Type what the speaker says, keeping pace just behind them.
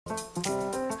In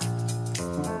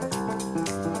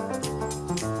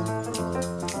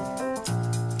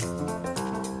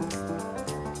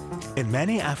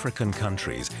many African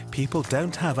countries, people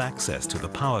don't have access to the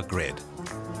power grid.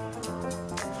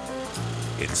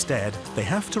 Instead, they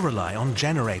have to rely on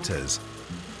generators.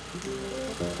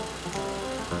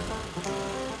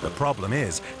 The problem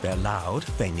is, they're loud,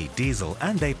 they need diesel,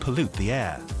 and they pollute the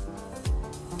air.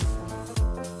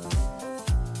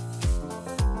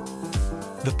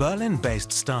 The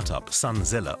Berlin-based startup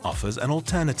Sunzilla offers an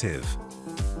alternative.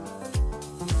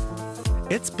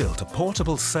 It's built a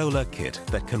portable solar kit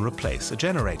that can replace a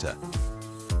generator.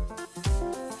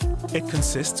 It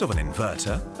consists of an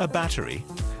inverter, a battery,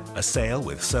 a sail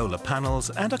with solar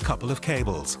panels, and a couple of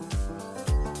cables.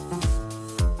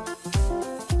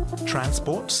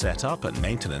 Transport, setup, and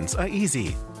maintenance are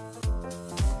easy.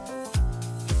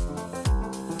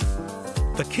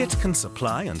 The kit can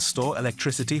supply and store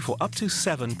electricity for up to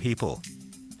 7 people.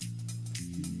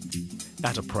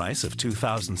 At a price of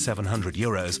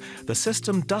 €2,700, the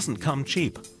system doesn't come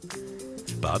cheap.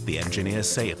 But the engineers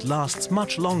say it lasts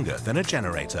much longer than a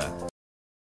generator.